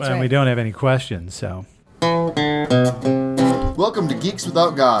And we don't have any questions, so. Welcome to Geeks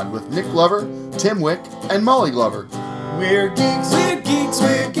Without God with Nick Glover, Tim Wick, and Molly Glover. We're geeks, we're geeks,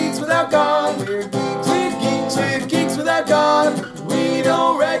 we're geeks without God. We're geeks, we're geeks, we're geeks without God. We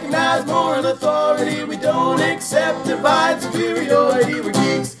don't recognize moral authority. We don't accept divine superiority. We're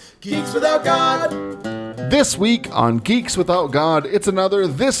geeks, geeks without God. This week on Geeks Without God, it's another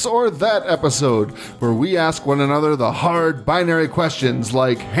This or That episode where we ask one another the hard binary questions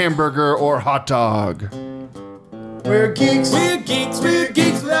like hamburger or hot dog. We're geeks, we're geeks, we're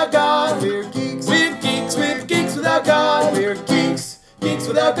geeks without God. We're geeks, we're geeks, we're geeks without God. We're geeks, geeks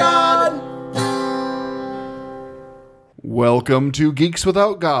without God. Welcome to Geeks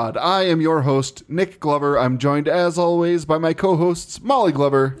Without God. I am your host, Nick Glover. I'm joined, as always, by my co-hosts, Molly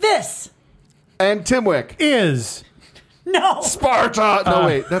Glover. This and Tim Wick. Is. No. Sparta! No,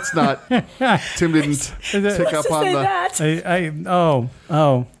 wait, that's not. Tim didn't pick up on the... That.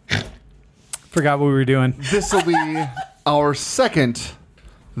 Forgot what we were doing. This will be our second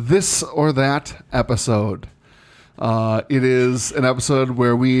This or That episode. It is an episode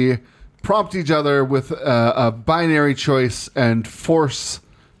where we prompt each other with a binary choice and force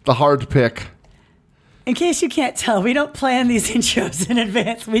the hard pick. In case you can't tell, we don't plan these intros in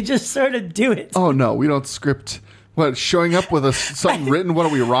advance. We just sort of do it. Oh, no, we don't script. What, showing up with something written? What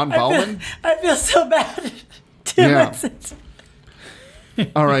are we, Ron Bauman? I feel so bad. Tim,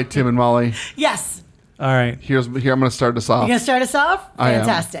 All right, Tim and Molly. Yes. All right. Here, I'm going to start us off. You going to start us off? I am.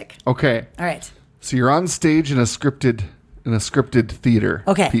 Fantastic. Okay. All right. So you're on stage in a scripted theater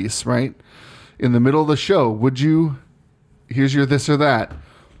piece, right? In the middle of the show, here's your this or that,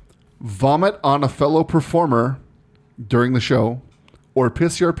 vomit on a fellow performer during the show or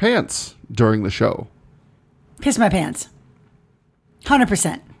piss your pants during the show? Piss my pants.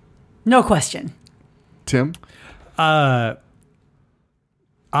 100%. No question. Tim? I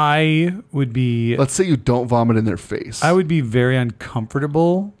would be... Let's say you don't vomit in their face. I would be very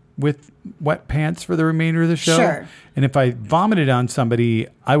uncomfortable with wet pants for the remainder of the show. Sure. And if I vomited on somebody,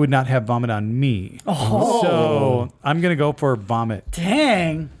 I would not have vomit on me. Oh. So I'm going to go for vomit.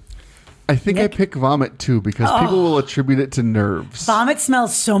 Dang. I think Nick? I pick vomit too because people will attribute it to nerves. Vomit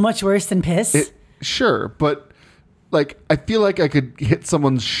smells so much worse than piss. Sure, but I feel like I could hit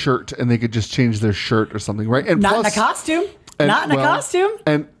someone's shirt and they could just change their shirt or something, right? And not in a costume. Not in a costume.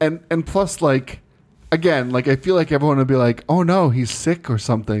 And plus, again, I feel like everyone would be like, oh no, he's sick or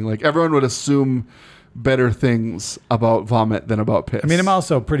something. Like everyone would assume better things about vomit than about piss. I mean, I'm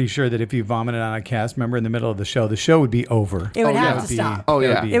also pretty sure that if you vomited on a cast member in the middle of the show would be over. It would have to stop. Oh,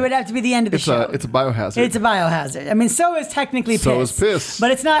 yeah. It would have to be the end of the show. It's a biohazard. It's a biohazard. I mean, so is technically piss. So is piss.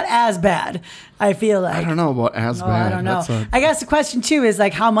 But it's not as bad, I feel like. I don't know about as bad. I don't know. I guess the question, too, is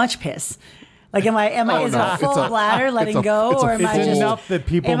how much piss? Is it a full bladder letting go? Or am I just enough that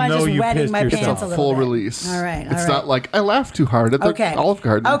people know you wetting my yourself. pants a It's a little full bit? release. All right. It's not like I laughed too hard at the Olive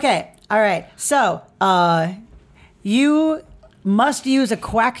Garden. Okay. All right. So, you must use a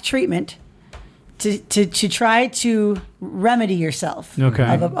quack treatment to try to remedy yourself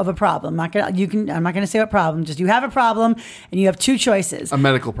of a problem. I'm not gonna say what problem. Just you have a problem and you have two choices. A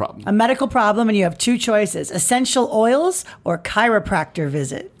medical problem. A medical problem and you have two choices: essential oils or chiropractor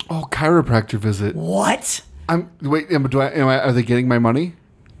visit. Oh, chiropractor visit. What? Are they getting my money?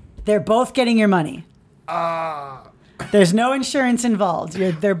 They're both getting your money. There's no insurance involved.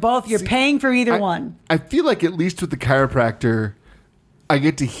 You're paying for either one. I feel like at least with the chiropractor, I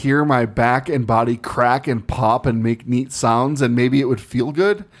get to hear my back and body crack and pop and make neat sounds, and maybe it would feel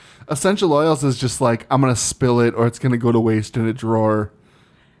good. Essential oils is just like, I'm going to spill it or it's going to go to waste in a drawer.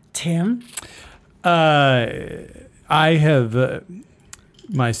 Tim? I have...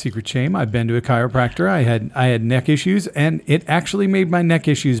 my secret shame. I've been to a chiropractor. I had neck issues, and it actually made my neck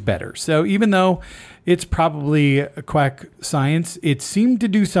issues better. So even though it's probably a quack science, it seemed to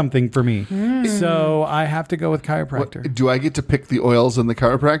do something for me. So I have to go with chiropractor. Do I get to pick the oils in the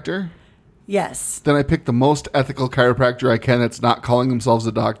chiropractor? Yes. Then I pick the most ethical chiropractor I can that's not calling themselves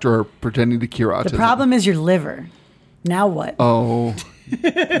a doctor or pretending to cure autism. The problem is your liver. Now what? Oh.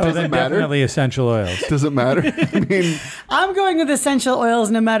 Does it matter? Definitely essential oils. Does it matter? I mean, I'm going with essential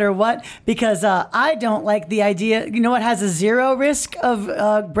oils no matter what because I don't like the idea. You know what has a zero risk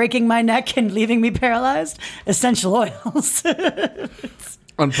of breaking my neck and leaving me paralyzed? Essential oils.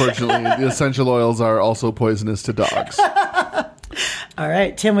 Unfortunately, the essential oils are also poisonous to dogs. All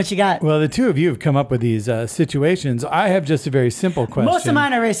right, Tim, what you got? Well, the two of you have come up with these situations. I have just a very simple question. Most of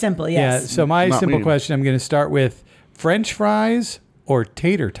mine are very simple, yes. Yeah, so my simple question, I'm going to start with French fries or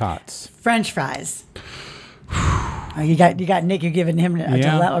tater tots? French fries. You got Nick. You're giving him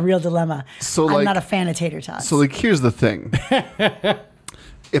a real dilemma. So I'm not a fan of tater tots. So here's the thing.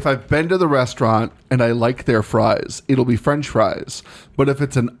 if I've been to the restaurant and I like their fries, it'll be French fries. But if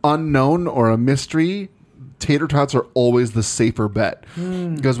it's an unknown or a mystery, tater tots are always the safer bet.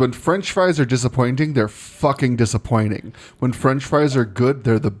 Because when French fries are disappointing, they're fucking disappointing. When French fries are good,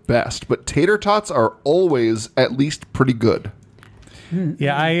 they're the best. But tater tots are always at least pretty good.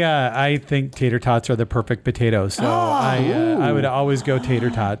 Yeah, I think tater tots are the perfect potatoes. So I would always go tater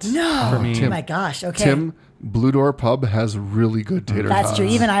tots for me. Oh my gosh. Okay. Tim, Blue Door Pub has really good tater tots. That's true.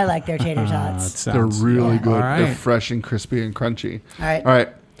 Even I like their tater tots. They're really good. All right. They're fresh and crispy and crunchy. All right. All right.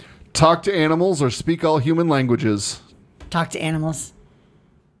 Talk to animals or speak all human languages? Talk to animals.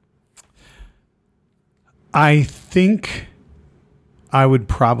 I think I would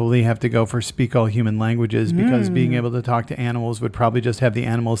probably have to go for speak all human languages because being able to talk to animals would probably just have the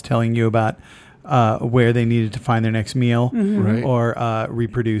animals telling you about where they needed to find their next meal or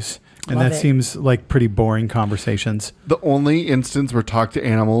reproduce. And Love that it. seems like pretty boring conversations. The only instance where talk to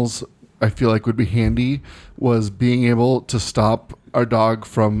animals I feel like would be handy was being able to stop our dog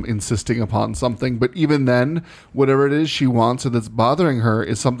from insisting upon something. But even then, whatever it is she wants or that's bothering her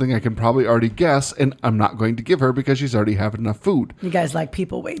is something I can probably already guess, and I'm not going to give her because she's already having enough food. You guys like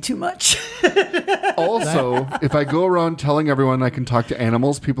people way too much. Also, if I go around telling everyone I can talk to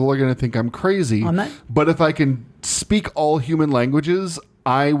animals, people are going to think I'm crazy. But if I can speak all human languages,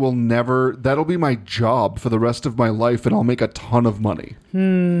 I will never, that'll be my job for the rest of my life, and I'll make a ton of money.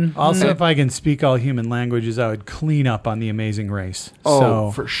 Also, if I can speak all human languages, I would clean up on The Amazing Race. Oh,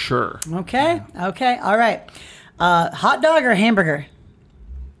 for sure. Okay. All right. Hot dog or hamburger?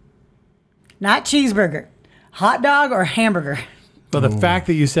 Not cheeseburger. Hot dog or hamburger? Well, the fact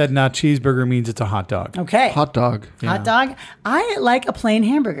that you said not cheeseburger means it's a hot dog. Okay. Hot dog. Hot dog. I like a plain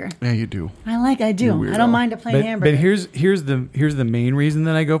hamburger. Yeah, you do. I do. I don't mind a plain hamburger. But here's the main reason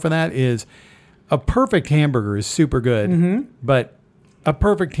that I go for that is a perfect hamburger is super good, but a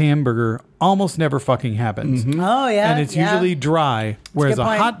perfect hamburger almost never fucking happens. Oh, yeah. And it's usually dry, whereas a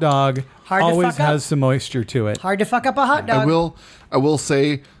hot dog always has some moisture to it. Hard to fuck up a hot dog. I will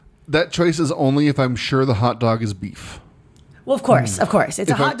say that choice is only if I'm sure the hot dog is beef. Well, of course.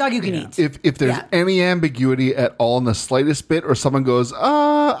 It's a hot dog you can eat. If there's any ambiguity at all in the slightest bit, or someone goes,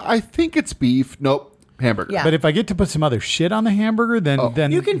 I think it's beef. Nope, hamburger. Yeah. But if I get to put some other shit on the hamburger,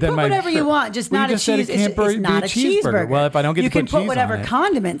 then you can put whatever you want, just not a cheese. It's not a cheeseburger. Well, if I don't get you to put can put cheese whatever on it,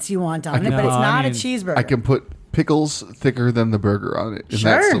 condiments you want on it, but it's not a cheeseburger. I can put pickles thicker than the burger on it, and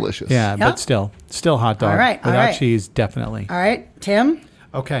that's delicious. Yeah, but still hot dog. All right, without cheese, definitely. All right, Tim.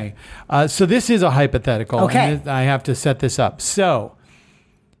 Okay, so this is a hypothetical. Okay, and I have to set this up. So,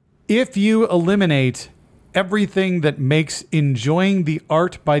 if you eliminate everything that makes enjoying the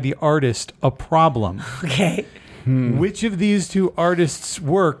art by the artist a problem, okay, which of these two artists'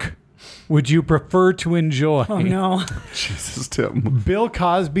 work would you prefer to enjoy? Oh no, Jesus, Tim. Bill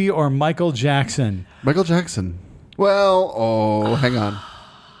Cosby or Michael Jackson? Michael Jackson. Well, hang on.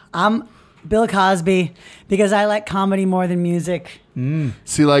 I'm Bill Cosby because I like comedy more than music.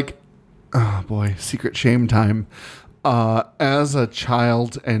 See, oh boy, secret shame time. As a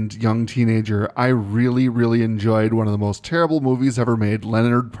child and young teenager, I really, really enjoyed one of the most terrible movies ever made,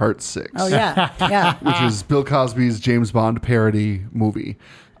 Leonard Part 6. Oh, yeah. Which is Bill Cosby's James Bond parody movie.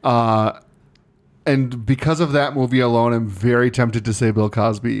 And because of that movie alone, I'm very tempted to say Bill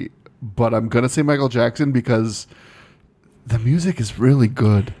Cosby, but I'm going to say Michael Jackson because the music is really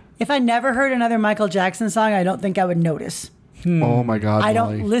good. If I never heard another Michael Jackson song, I don't think I would notice. Oh, my God. I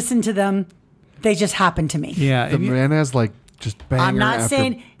don't listen to them. They just happen to me. Yeah. The man has just banger. I'm not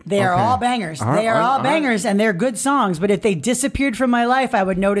saying they are all bangers. They are all bangers, and they're good songs. But if they disappeared from my life, I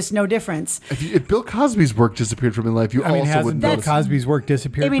would notice no difference. If Bill Cosby's work disappeared from your life, hasn't Bill Cosby's work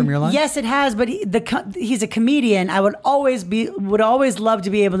disappeared from your life? Yes, it has. But he's a comedian. I would always love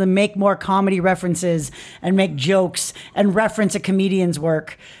to be able to make more comedy references and make jokes and reference a comedian's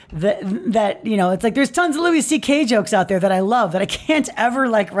work. That it's like there's tons of Louis C.K. jokes out there that I love that I can't ever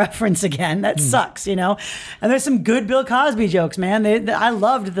reference again. That sucks, And there's some good Bill Cosby jokes, man. I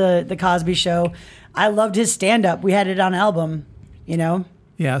loved the Cosby Show. I loved his stand up. We had it on album,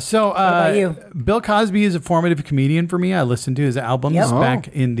 Yeah. So what about you? Bill Cosby is a formative comedian for me. I listened to his albums back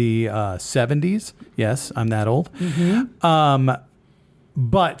in the 70s. Yes, I'm that old.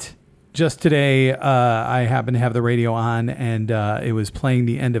 But just today, I happened to have the radio on, and it was playing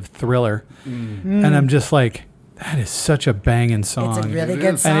the end of Thriller. And I'm just like, that is such a banging song. It's a really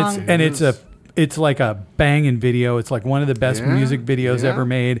good song. And it's it's like a banging video. It's like one of the best music videos ever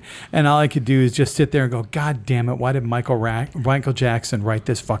made. And all I could do is just sit there and go, God damn it, why did Michael Jackson write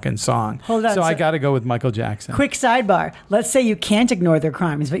this fucking song? Hold on. So I got to go with Michael Jackson. Quick sidebar. Let's say you can't ignore their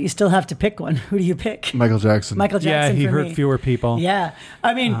crimes, but you still have to pick one. Who do you pick? Michael Jackson. Michael Jackson. Yeah, he for hurt me. fewer people. Yeah.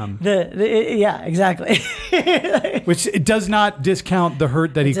 I mean, yeah, exactly. Which it does not discount the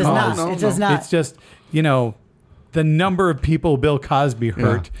hurt that he caused. It does not. It's just, the number of people Bill Cosby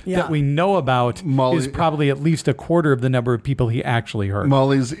hurt that we know about is probably at least a quarter of the number of people he actually hurt.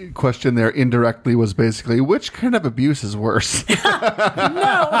 Molly's question there indirectly was basically, which kind of abuse is worse? No. All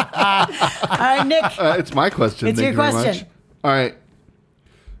right, Nick. It's my question. It's your question. All right.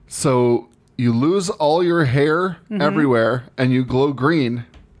 So you lose all your hair everywhere and you glow green,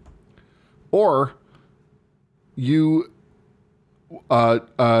 or you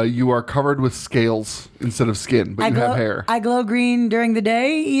are covered with scales instead of skin, but you have hair. I glow green during the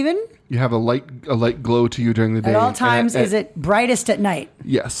day, even. You have a light glow to you during the day. At all times, is it brightest at night?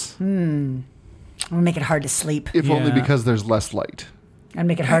 Yes. I'm gonna make it hard to sleep. If only because there's less light. And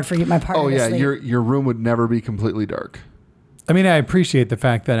make it hard for my partner. Oh yeah, to sleep. your room would never be completely dark. I mean, I appreciate the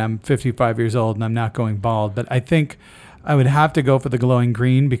fact that I'm 55 years old and I'm not going bald, but I think I would have to go for the glowing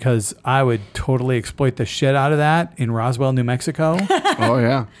green because I would totally exploit the shit out of that in Roswell, New Mexico. Oh,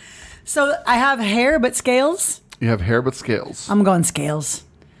 yeah. So I have hair but scales? You have hair but scales. I'm going scales.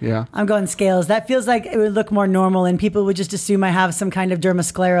 Yeah. I'm going scales. That feels like it would look more normal and people would just assume I have some kind of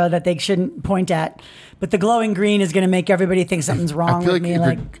dermasclera that they shouldn't point at. But the glowing green is going to make everybody think something's wrong with me,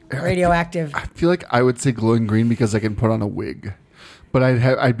 like radioactive. I feel like I would say glowing green because I can put on a wig. But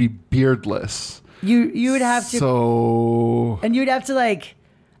I'd be beardless. You would have to, and you'd have to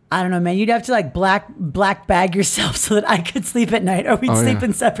I don't know, man. You'd have to black bag yourself so that I could sleep at night, or we'd sleep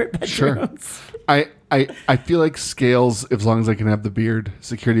in separate bedrooms. Sure. I feel like scales, as long as I can have the beard,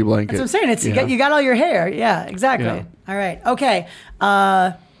 security blanket. That's what I'm saying. You got all your hair. Yeah, exactly. Yeah. All right. Okay.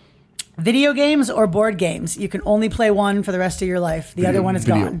 Video games or board games? You can only play one for the rest of your life. The other one is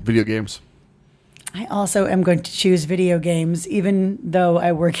gone. Video games. I also am going to choose video games, even though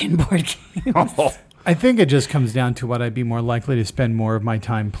I work in board games. Oh. I think it just comes down to what I'd be more likely to spend more of my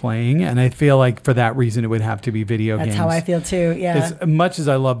time playing. And I feel like for that reason, it would have to be video games. That's how I feel too, yeah. As much as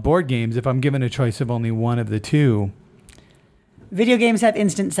I love board games, if I'm given a choice of only one of the two. Video games have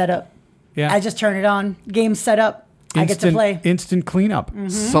instant setup. Yeah. I just turn it on. Games set up. I get to play. Instant cleanup. Mm-hmm.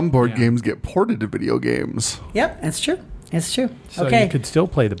 Some board games get ported to video games. Yep, that's true. It's true. So okay. you could still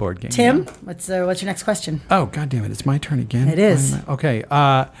play the board game. Tim, what's your next question? Oh, God damn it. It's my turn again. It is. Okay.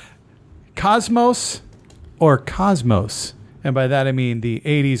 Cosmos or Cosmos? And by that I mean the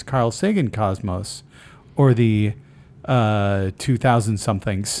 80s Carl Sagan Cosmos or the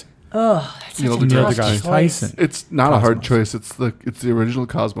 2000-somethings. Oh, that's such Neil a tough deGrasse choice. Tyson. It's not a hard choice. It's the original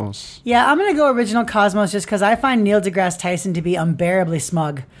Cosmos. Yeah, I'm gonna go original Cosmos just because I find Neil deGrasse Tyson to be unbearably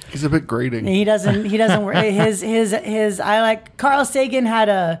smug. He's a bit grating. He doesn't his I like Carl Sagan had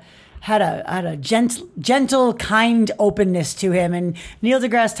a gentle, kind openness to him, and Neil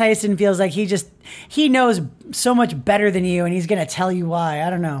deGrasse Tyson feels like he knows so much better than you, and he's gonna tell you why. I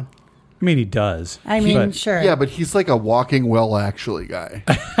don't know. I mean, he does. Sure. Yeah, but he's like a walking well actually guy.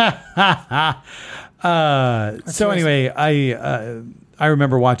 Anyway, I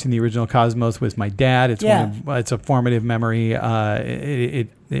remember watching the original Cosmos with my dad. It's a formative memory. I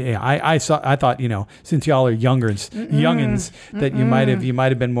thought, since y'all are youngins, that you might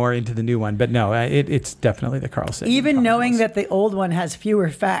have been more into the new one. But no, it's definitely the Carl Sagan. Even Cosmos. knowing that the old one has fewer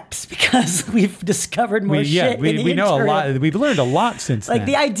facts because we've discovered more shit. We know a lot. We've learned a lot since then. Like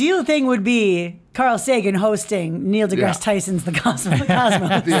the ideal thing would be Carl Sagan hosting Neil deGrasse Tyson's The Cosmos.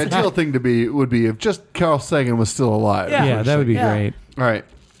 The ideal thing would be if just Carl Sagan was still alive. Yeah, that would be great. All right.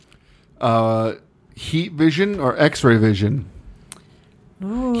 Heat vision or X-ray vision?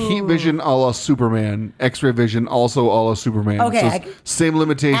 Ooh. Heat vision a la Superman. X-ray vision also a la Superman. Okay. So same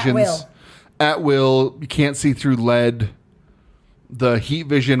limitations. At will. You can't see through lead. The heat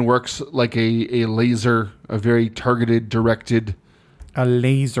vision works like a laser, a very targeted, directed. A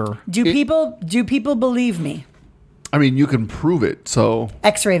laser. Do people believe me? I mean, you can prove it. So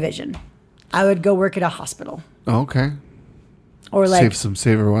X-ray vision. I would go work at a hospital. Okay. Or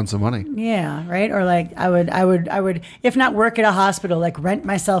save everyone some money. Yeah, right. Or I would, if not work at a hospital, rent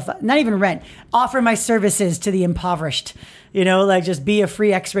myself, not even rent, offer my services to the impoverished. Just be a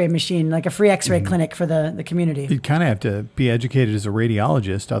free X-ray machine, like a free X-ray clinic for the community. You'd kind of have to be educated as a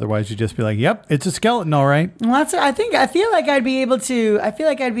radiologist, otherwise you'd just be like, "Yep, it's a skeleton, all right." Well, I feel like I'd be able to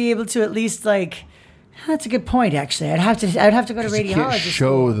at least That's a good point. Actually, I'd have to go to radiology. You can't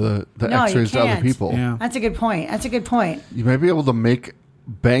show the X-rays to other people. Yeah. That's a good point. You might be able to make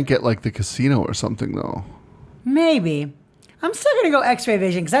bank at like the casino or something, though. Maybe. I'm still going to go X-ray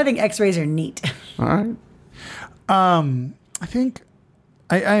vision because I think X-rays are neat. All right. I think,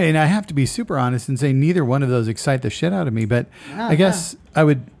 and I have to be super honest and say neither one of those excite the shit out of me, but I guess I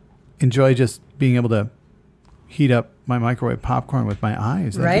would enjoy just being able to heat up my microwave popcorn with my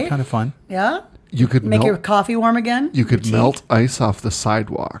eyes. That'd be kind of fun. Yeah? You could make your coffee warm again. You could melt ice off the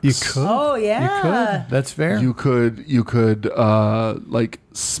sidewalks. You could. Oh yeah, you could. That's fair. You could like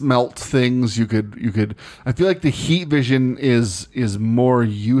smelt things. You could. I feel like the heat vision is more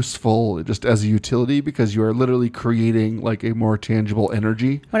useful just as a utility because you are literally creating like a more tangible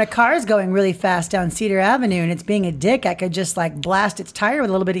energy. When a car is going really fast down Cedar Avenue and it's being a dick, I could just like blast its tire with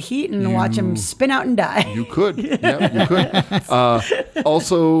a little bit of heat and watch him spin out and die. You could. Yeah, you could.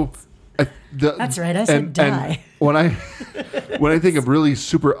 Also. That's right. I said die. And when I think of really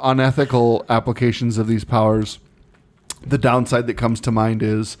super unethical applications of these powers, the downside that comes to mind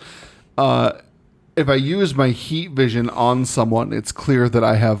is if I use my heat vision on someone, it's clear that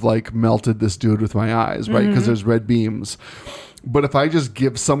I have like melted this dude with my eyes, right? Because there's red beams. But if I just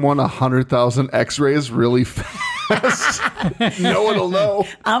give someone 100,000 X-rays really fast, no one will know.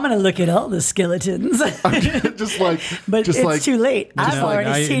 I'm gonna look at all the skeletons. But it's too late. I've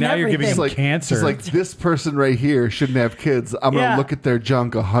already seen now everything. You're giving them cancer. Just like this person right here shouldn't have kids. I'm gonna look at their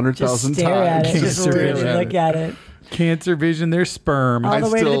junk 100,000 times. At it. Just really look at it. Cancer vision, their sperm. All the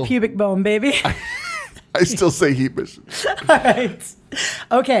way to the pubic bone, baby. I still say heat vision. All right.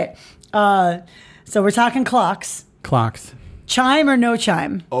 Okay. So we're talking clocks. Clocks. Chime or no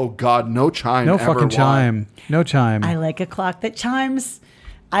chime? Oh God, no chime. No fucking chime. No chime. I like a clock that chimes.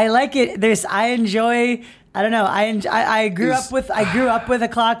 I like it. I enjoy. I don't know. I grew up with a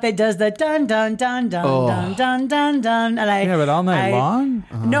clock that does the dun dun dun dun dun dun dun dun, and but all night long.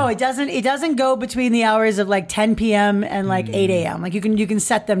 No, it doesn't. It doesn't go between the hours of like 10 p.m. and like 8 a.m. Like you can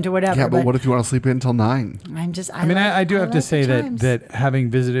set them to whatever. Yeah, but what if you want to sleep in until 9? I do have to say that having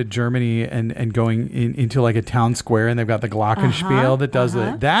visited Germany and going into like a town square and they've got the Glockenspiel that does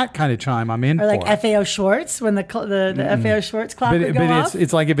that kind of chime, I'm in or like for. FAO Schwartz when the FAO Schwartz clock would go off.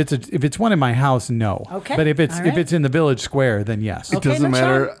 It's like if it's one in my house, no. Okay. But if it's in the village square, then yes. It doesn't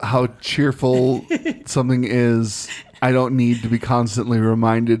matter how cheerful something is. I don't need to be constantly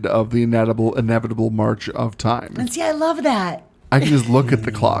reminded of the inevitable march of time. And see, I love that. I can just look at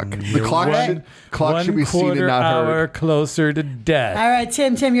the clock. The clock should be seen and not heard. 1/4 hour closer to death. All right,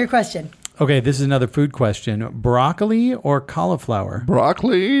 Tim, your question. Okay, this is another food question. Broccoli or cauliflower?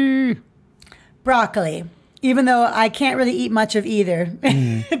 Broccoli. Even though I can't really eat much of either.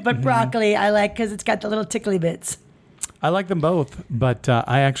 But broccoli I like because it's got the little tickly bits. I like them both, but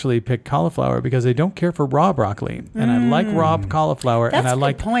I actually pick cauliflower because I don't care for raw broccoli. And I like raw cauliflower. That's and I a good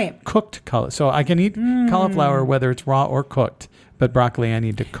like point. Cooked cauliflower. So I can eat cauliflower whether it's raw or cooked. But broccoli I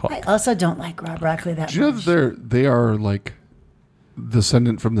need to cook. I also don't like raw broccoli that much. Do you know that they are like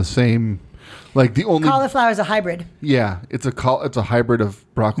descendant from the same... Like the only cauliflower is a hybrid. Yeah, it's a hybrid of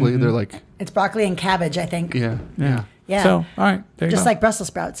broccoli. They're like it's broccoli and cabbage, I think. Yeah. So all right, there you just go. like Brussels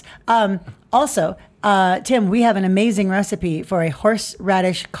sprouts. Also, Tim, we have an amazing recipe for a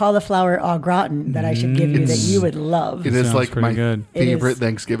horseradish cauliflower au gratin that I should give you that you would love. It is like my good. favorite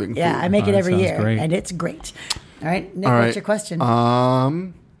Thanksgiving food. Yeah, I make it every year, great. and it's great. All right, Nick, what's your question?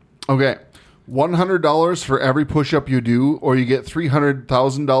 Okay. $100 for every push-up you do, or you get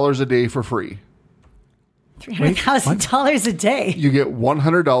 $300,000 a day for free. $300,000 a day. You get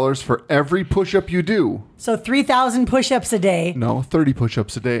 $100 for every push-up you do. So 3,000 push-ups a day. No, 30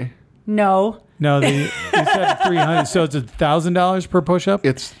 push-ups a day. No, you said 300. So it's $1,000 per push-up.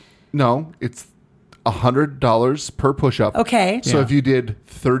 It's $100 per push-up. Okay. So if you did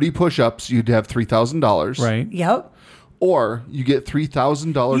 30 push-ups, you'd have $3,000. Right. Yep. Or you get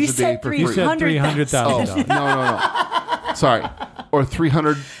 $3,000 a day for free. You said $300,000. No. Sorry. Or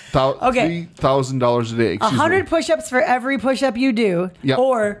 $300,000 a day. 100 push-ups for every push-up you do. Yep.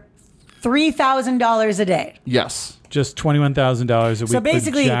 Or $3,000 a day. Yes. Just $21,000 a week. So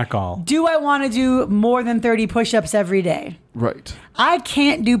basically, jack all. Do I want to do more than 30 push-ups every day? Right. I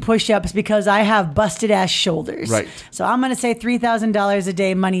can't do push-ups because I have busted-ass shoulders. Right. So I'm going to say $3,000 a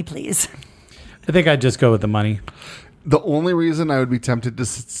day, money please. I think I'd just go with the money. The only reason I would be tempted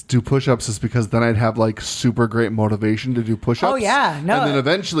to do push-ups is because then I'd have like super great motivation to do push-ups. Oh, yeah. No. And then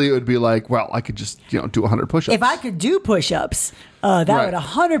eventually it would be like, well, I could just, do 100 push-ups. If I could do push-ups, that would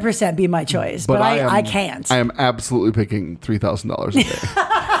 100% be my choice. But I can't. I am absolutely picking $3,000 a day.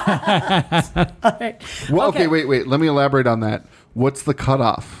 All right. Well, okay, wait. Let me elaborate on that. What's the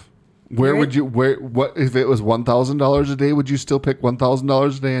cutoff? What if it was $1,000 a day? Would you still pick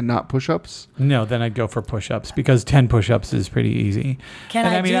 $1,000 a day and not push-ups? No, then I'd go for push-ups because 10 push-ups is pretty easy. Can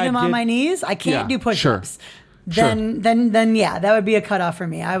I do them on my knees? I can't do push-ups. Sure. Then yeah, that would be a cutoff for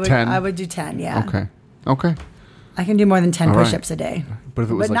me. I would do 10. Yeah. Okay. I can do more than 10 push-ups a day. But if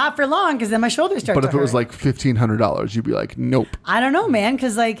it was not for long, because then my shoulders start to hurt. But if it was like $1,500, you'd be like, nope. I don't know, man,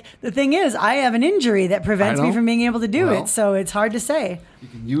 because like the thing is, I have an injury that prevents me from being able to do it, so it's hard to say. You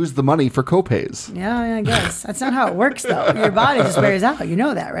can use the money for copays. Yeah, I guess. That's not how it works, though. Your body just wears out. You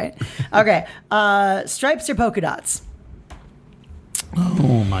know that, right? Okay. Stripes or polka dots?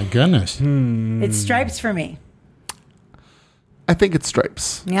 Oh, my goodness. It's stripes for me. I think it's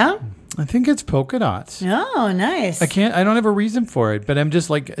stripes. Yeah? I think it's polka dots. Oh, nice. I don't have a reason for it, but I'm just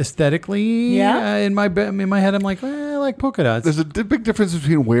like aesthetically in my head, I'm like, I like polka dots. There's a big difference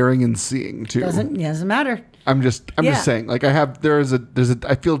between wearing and seeing too. Doesn't matter. I'm just saying, like I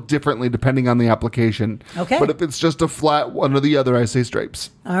feel differently depending on the application. Okay. But if it's just a flat one or the other, I say stripes.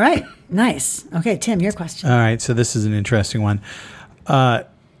 All right. Nice. Okay, Tim, your question. All right, so this is an interesting one.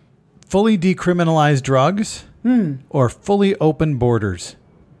 Fully decriminalized drugs or fully open borders?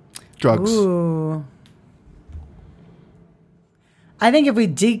 Drugs. Ooh. I think if we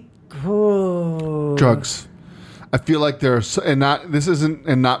drugs. I feel like there's not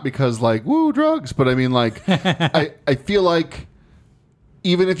because like drugs, but I mean like I feel like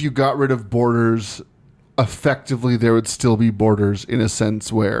even if you got rid of borders, effectively there would still be borders in a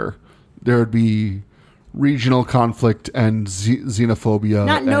sense where there would be regional conflict and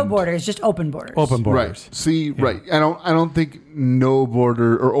xenophobia. No borders, just open borders. Open borders. Right. See, right. I don't think no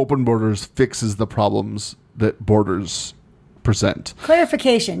border or open borders fixes the problems that borders present.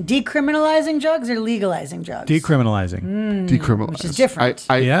 Clarification: decriminalizing drugs or legalizing drugs? Decriminalizing. Decriminalizing, which is different.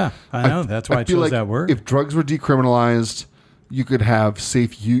 I know. That's why I chose like that word. If drugs were decriminalized, you could have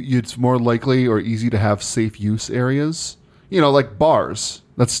safe use. It's more likely or easy to have safe use areas. Like bars.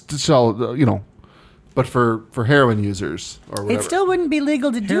 That's all. But for heroin users or whatever. It still wouldn't be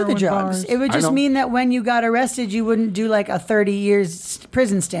legal to do the drugs. Bars. It would just mean that when you got arrested, you wouldn't do like a 30 years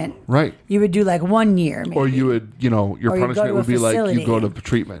prison stint. Right. You would do like 1 year, maybe. Or you would, your punishment would be like you go to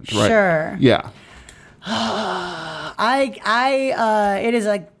treatment. Right. Sure. Yeah. It is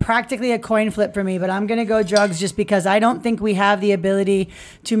like practically a coin flip for me, but I'm going to go drugs just because I don't think we have the ability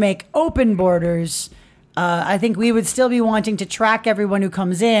to make open borders. I think we would still be wanting to track everyone who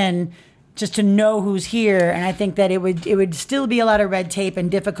comes in just to know who's here, and I think that it would still be a lot of red tape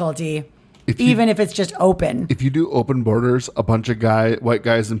and difficulty, even if it's just open. If you do open borders, a bunch of white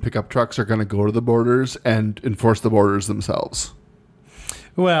guys in pickup trucks are going to go to the borders and enforce the borders themselves.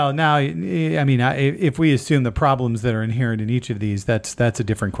 Well, now, I mean, if we assume the problems that are inherent in each of these, that's a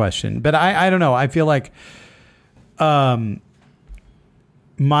different question. But I don't know. I feel like my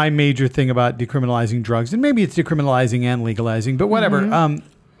major thing about decriminalizing drugs, and maybe it's decriminalizing and legalizing, but whatever,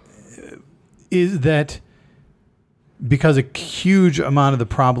 is that because a huge amount of the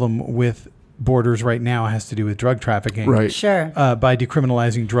problem with borders right now has to do with drug trafficking. Right. Sure. By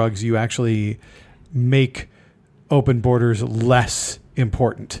decriminalizing drugs, you actually make open borders less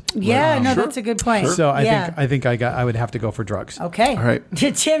important. Yeah, right. No, sure. That's a good point. Sure. So I think I would have to go for drugs. Okay. All right.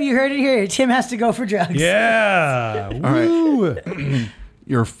 Tim, you heard it here. Tim has to go for drugs. Yeah. All right.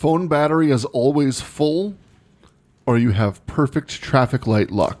 Your phone battery is always full, or you have perfect traffic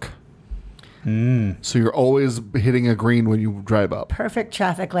light luck. So you're always hitting a green when you drive up. Perfect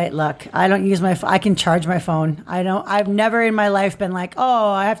traffic light luck. I don't use my phone. I can charge my phone. I've never in my life been like,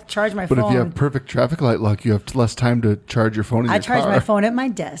 I have to charge my phone. But if you have perfect traffic light luck, you have less time to charge your phone in your car. I charge my phone at my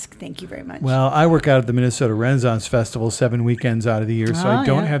desk. Thank you very much. Well, I work out at the Minnesota Renaissance Festival 7 weekends out of the year, so I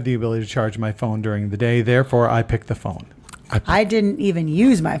don't have the ability to charge my phone during the day. Therefore, I pick the phone. I didn't even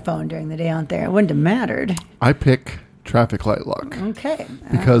use my phone during the day out there. It wouldn't have mattered. I pick traffic light luck. Okay.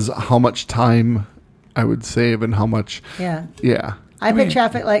 Because how much time I would save and how much. Yeah. Yeah. I pick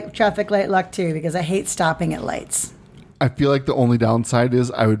traffic light luck too because I hate stopping at lights. I feel like the only downside is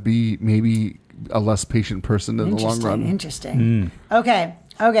I would be maybe a less patient person in the long run. Interesting. Okay.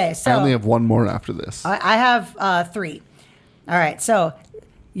 So I only have one more after this. I have 3. All right. So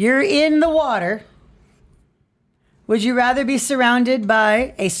you're in the water. Would you rather be surrounded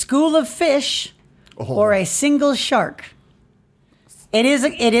by a school of fish or a single shark? It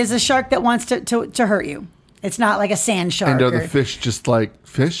is a shark that wants to hurt you. It's not like a sand shark. And are the fish just like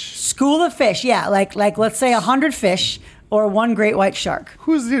fish? School of fish, yeah. Like let's say 100 fish or one great white shark.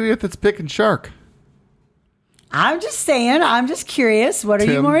 Who's the idiot that's picking shark? I'm just saying. I'm just curious. What are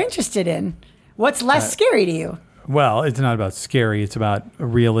you more interested in? What's less scary to you? Well, it's not about scary. It's about a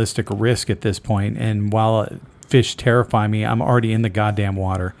realistic risk at this point. And while fish terrify me, I'm already in the goddamn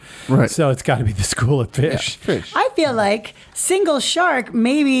water. Right. So it's got to be the school of fish. Yeah, fish. I feel like single shark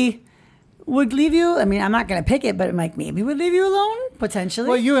maybe would leave you. I mean, I'm not going to pick it, but maybe would leave you alone potentially.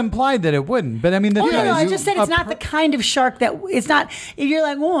 Well, you implied that it wouldn't, but I mean, no, I just said it's not the kind of shark that it's not. If you're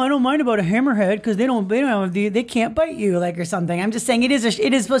like, I don't mind about a hammerhead because they can't bite you like or something. I'm just saying it is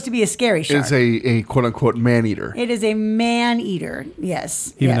supposed to be a scary shark. It's a quote unquote man eater. It is a man eater.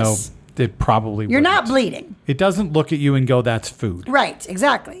 Yes. Even though it probably you're not bleeding. It doesn't look at you and go, "That's food." Right.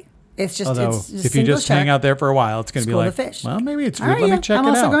 Exactly. It's just. Although, it's if you just hang out there for a while, it's going to be like, fish. well, maybe it's food. Right, Let me check it out.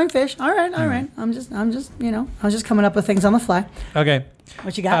 I'm also going fish. All right. I'm just I was just coming up with things on the fly. Okay.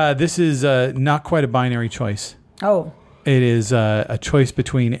 What you got? This is not quite a binary choice. Oh. It is a choice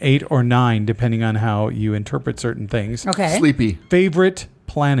between 8 or 9, depending on how you interpret certain things. Okay. Sleepy. Favorite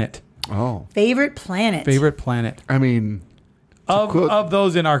planet. Oh. Favorite planet. Favorite planet. I mean, of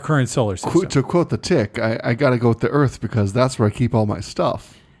those in our current solar system. To quote the Tick, I got to go with the Earth because that's where I keep all my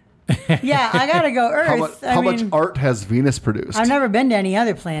stuff. Yeah, I got to go Earth. How much art has Venus produced? I've never been to any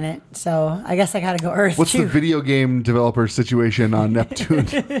other planet, so I guess I got to go Earth. What's the video game developer situation on Neptune?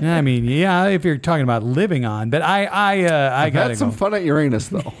 I mean, yeah, if you're talking about living on, but I got to go. Had some fun at Uranus,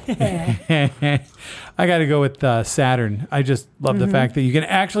 though. I got to go with Saturn. I just love the fact that you can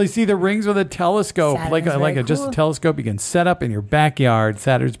actually see the rings with a telescope, Saturn's just a telescope you can set up in your backyard.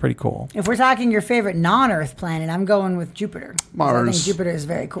 Saturn's pretty cool. If we're talking your favorite non-Earth planet, I'm going with Jupiter. Mars. I think Jupiter is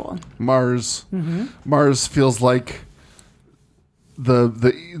very cool. Mars. Mars feels like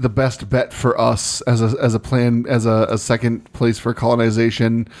the best bet for us as a plan, as a second place for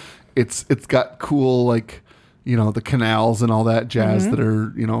colonization. It's got cool, like, the canals and all that jazz that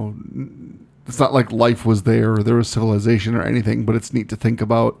are, it's not like life was there or there was civilization or anything, but it's neat to think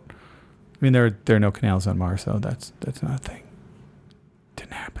about. I mean, there are no canals on Mars, so that's not a thing.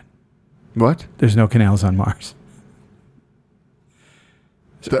 Didn't happen. What? There's no canals on Mars.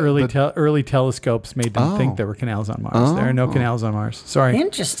 Early telescopes made them think there were canals on Mars. There are no canals on Mars. Sorry.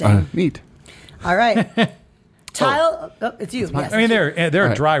 Interesting. Neat. All right. Tile. It's you. Yes, I mean, there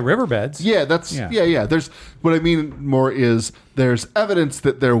are dry riverbeds. Yeah, yeah. There's what I mean more is there's evidence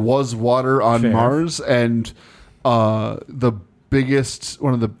that there was water on Mars, and the biggest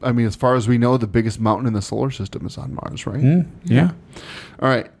as far as we know, the biggest mountain in the solar system is on Mars, right? Yeah. All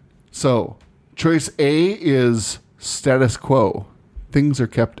right. So choice A is status quo. Things are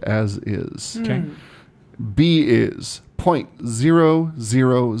kept as is. Okay. B is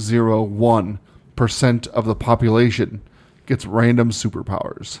 0.0001% of the population gets random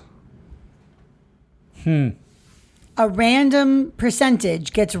superpowers. A random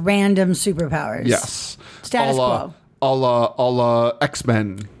percentage gets random superpowers. Yes. Status quo. A la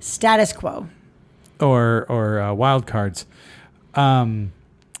X-Men. Status quo. Or wild cards.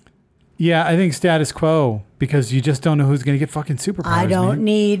 Yeah, I think status quo, because you just don't know who's going to get fucking superpowers. I don't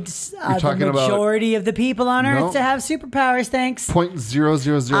need the majority of the people on Earth to have superpowers, thanks.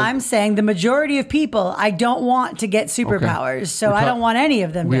 0.000. I'm saying the majority of people, I don't want to get superpowers, so I don't want any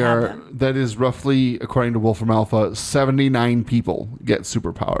of them to have them. That is roughly, according to Wolfram Alpha, 79 people get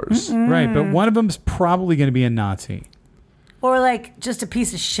superpowers. Right, but one of them's probably going to be a Nazi. Or like just a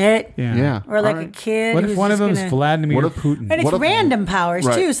piece of shit. Yeah. Or like a kid. What if one of them is Vladimir Putin? And it's random powers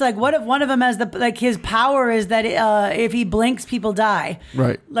too. So like, what if one of them has his power is that if he blinks, people die.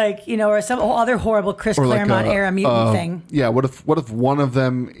 Right. Like, or some other horrible Chris Claremont era mutant thing. Yeah. What if one of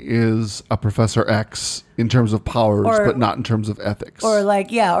them is a Professor X in terms of powers, but not in terms of ethics? Or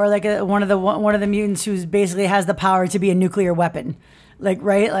like one of the mutants who basically has the power to be a nuclear weapon. Like,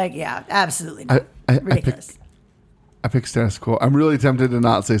 right? Like, yeah, absolutely. Ridiculous. I pick status quo. I'm really tempted to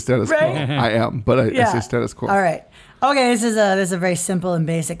not say status quo. I am, but I say status quo. All right. Okay, this is a very simple and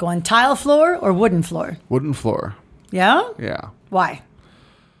basic one. Tile floor or wooden floor? Wooden floor. Yeah? Yeah. Why?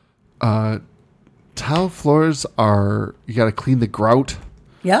 Tile floors you got to clean the grout.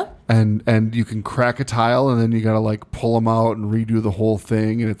 Yeah. And you can crack a tile, and then you got to pull them out and redo the whole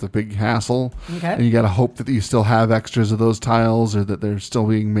thing, and it's a big hassle. Okay. And you got to hope that you still have extras of those tiles, or that they're still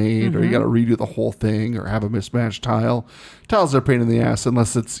being made, or you got to redo the whole thing, or have a mismatched tile. Tiles are a pain in the ass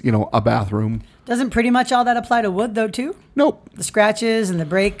unless it's a bathroom. Doesn't pretty much all that apply to wood though too? Nope. The scratches and the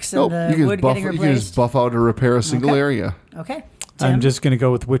breaks and the wood getting replaced. You can just buff out or repair a single area. Okay. Tim? I'm just going to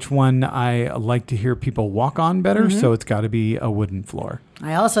go with which one I like to hear people walk on better, so it's got to be a wooden floor.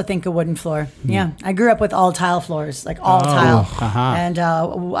 I also think a wooden floor. Yeah, I grew up with all tile floors, like all tile, and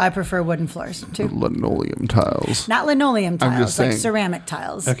I prefer wooden floors too. Linoleum tiles. Not linoleum tiles, I'm just saying. like ceramic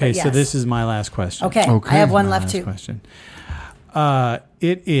tiles. Okay, so this is my last question. Okay. I have one left too. Question.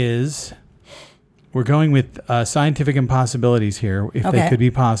 It is. We're going with scientific impossibilities here, if they could be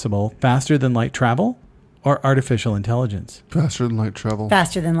possible. Faster than light travel or artificial intelligence? Faster than light travel.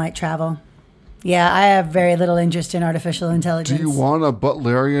 Faster than light travel. Yeah, I have very little interest in artificial intelligence. Do you want a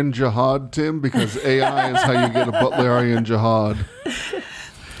Butlerian jihad, Tim? Because AI is how you get a Butlerian jihad.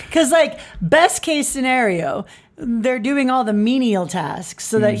 Because, like, best case scenario, they're doing all the menial tasks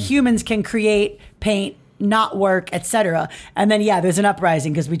so that humans can create, paint, not work, etc. And then there's an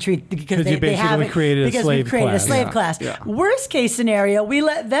uprising because they have created a slave class. Yeah. Worst case scenario, we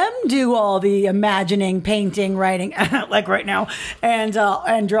let them do all the imagining, painting, writing, like right now, and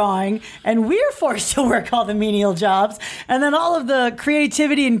drawing, and we're forced to work all the menial jobs, and then all of the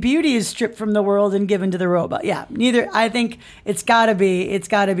creativity and beauty is stripped from the world and given to the robot. Yeah, neither. I think it's got to be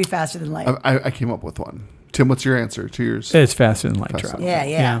faster than light. I came up with one. Tim, what's your answer to yours? It's faster than light travel.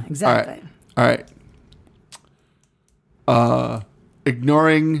 Yeah, exactly. All right.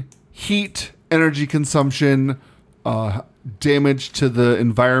 Ignoring heat, energy consumption, damage to the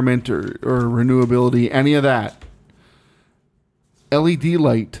environment or renewability, any of that. LED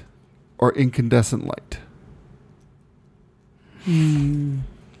light or incandescent light?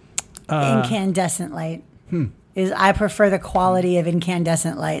 Incandescent light. I prefer the quality of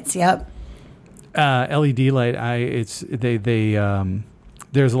incandescent lights. Yep. LED light.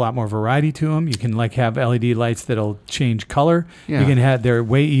 There's a lot more variety to them. You can have LED lights that'll change color. Yeah. They're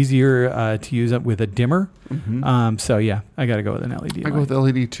way easier to use up with a dimmer. Mm-hmm. I got to go with an LED light. I go with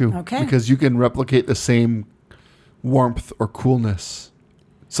LED too. Okay. Because you can replicate the same warmth or coolness,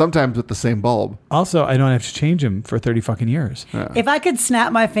 sometimes with the same bulb. Also, I don't have to change them for 30 fucking years. Yeah. If I could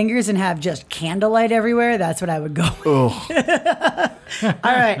snap my fingers and have just candlelight everywhere, that's what I would go with. All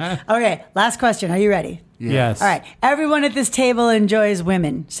right. Okay. Last question. Are you ready? Yes. All right. Everyone at this table enjoys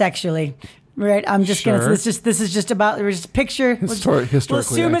women sexually, right? I'm just sure. This is just about. We're just picture. Historically we'll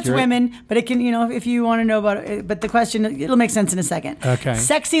assume accurate. it's women, but it can. If you want to know about it, but the question, it'll make sense in a second. Okay.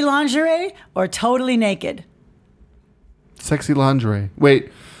 Sexy lingerie or totally naked? Sexy lingerie.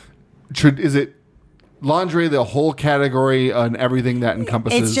 Wait, is it lingerie the whole category and everything that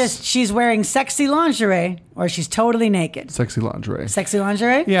encompasses? It's just she's wearing sexy lingerie or she's totally naked. Sexy lingerie. Sexy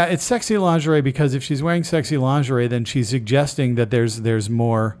lingerie? Yeah, it's sexy lingerie because if she's wearing sexy lingerie, then she's suggesting that there's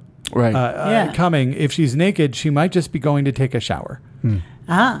more coming. If she's naked, she might just be going to take a shower.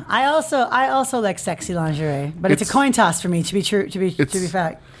 I also like sexy lingerie, but it's a coin toss for me to be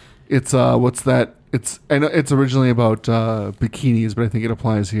fact. It's what's that? I know it's originally about bikinis, but I think it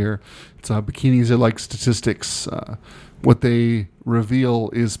applies here. It's bikinis are like statistics. What they reveal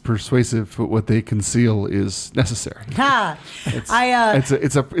is persuasive, but what they conceal is necessary.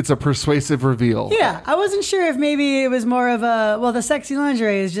 It's a persuasive reveal. Yeah, I wasn't sure if maybe it was more of the sexy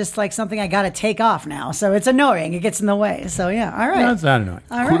lingerie is just like something I got to take off now, so it's annoying. It gets in the way. So yeah, all right. No, it's not annoying.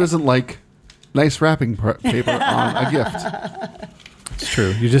 Who doesn't like nice wrapping paper on a gift? It's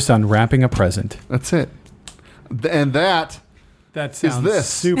true. You're just unwrapping a present. That's it. And that sounds is this.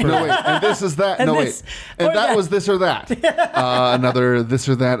 Super. No, wait. And this is that. No, wait. And that was this or that. Another this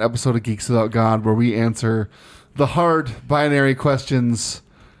or that episode of Geeks Without God where we answer the hard binary questions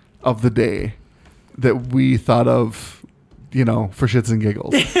of the day that we thought of, for shits and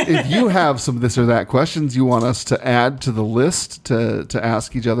giggles. If you have some this or that questions you want us to add to the list to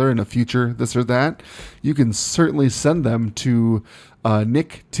ask each other in a future this or that, you can certainly send them to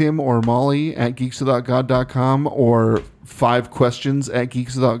Nick, Tim, or Molly at geekswithoutgod.com or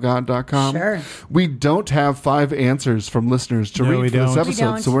 5questions@geekswithoutgod.com. Sure. We don't have 5 answers from listeners to read for this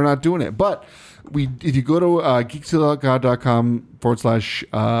episode, so we're not doing it. But if you go to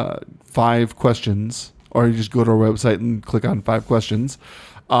geekswithoutgod.com/5questions, or you just go to our website and click on 5 questions,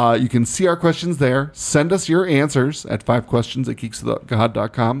 you can see our questions there. Send us your answers at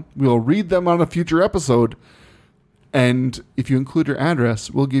 5questions@geekswithoutgod.com. We'll read them on a future episode. And if you include your address,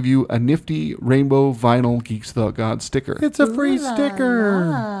 we'll give you a nifty rainbow vinyl Geeks Without God sticker. It's a free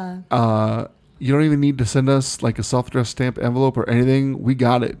sticker. You don't even need to send us like a self-addressed stamp envelope or anything. We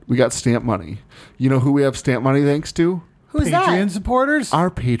got it. We got stamp money. You know who we have stamp money thanks to? Who's Patreon that? supporters? Our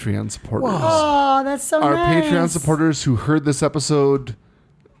Patreon supporters. Whoa. Oh, that's so Our nice. Patreon supporters who heard this episode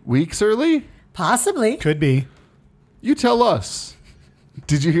weeks early? Possibly. Could be. You tell us.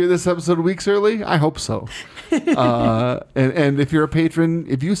 Did you hear this episode weeks early? I hope so. And if you're a patron,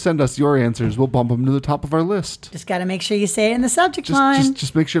 if you send us your answers, we'll bump them to the top of our list. Just got to make sure you say it in the subject line.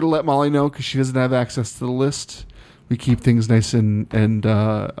 Just make sure to let Molly know because she doesn't have access to the list. We keep things nice and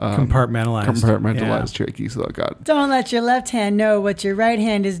compartmentalized here at Geeks Without God. Don't let your left hand know what your right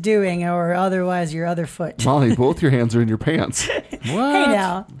hand is doing, or otherwise your other foot. Molly, both your hands are in your pants. What? Hey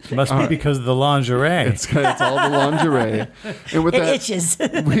now. Must be because of the lingerie. It's all the lingerie. And with it that, itches.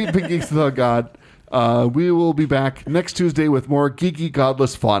 We've been Geeks Without God. We will be back next Tuesday with more geeky,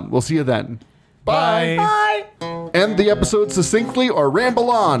 godless fun. We'll see you then. Bye. Bye. End the episode succinctly or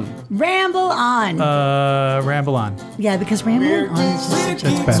ramble on? Ramble on. Ramble on. Yeah, because rambling on is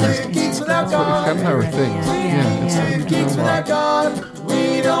just That's better. That's kind of our thing. We're geeks without God.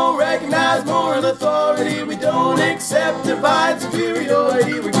 We don't recognize moral authority. We don't accept divine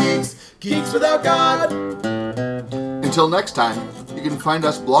superiority. We're geeks without God. Until next time, you can find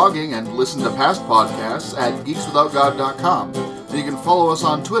us blogging and listen to past podcasts at geekswithoutgod.com. And you can follow us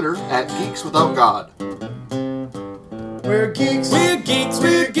on Twitter at geekswithoutgod. We're geeks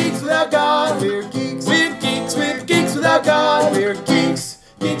without God. We're geeks without God. We're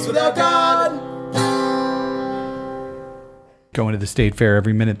geeks without God. Going to the state fair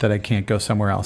every minute that I can't go somewhere else.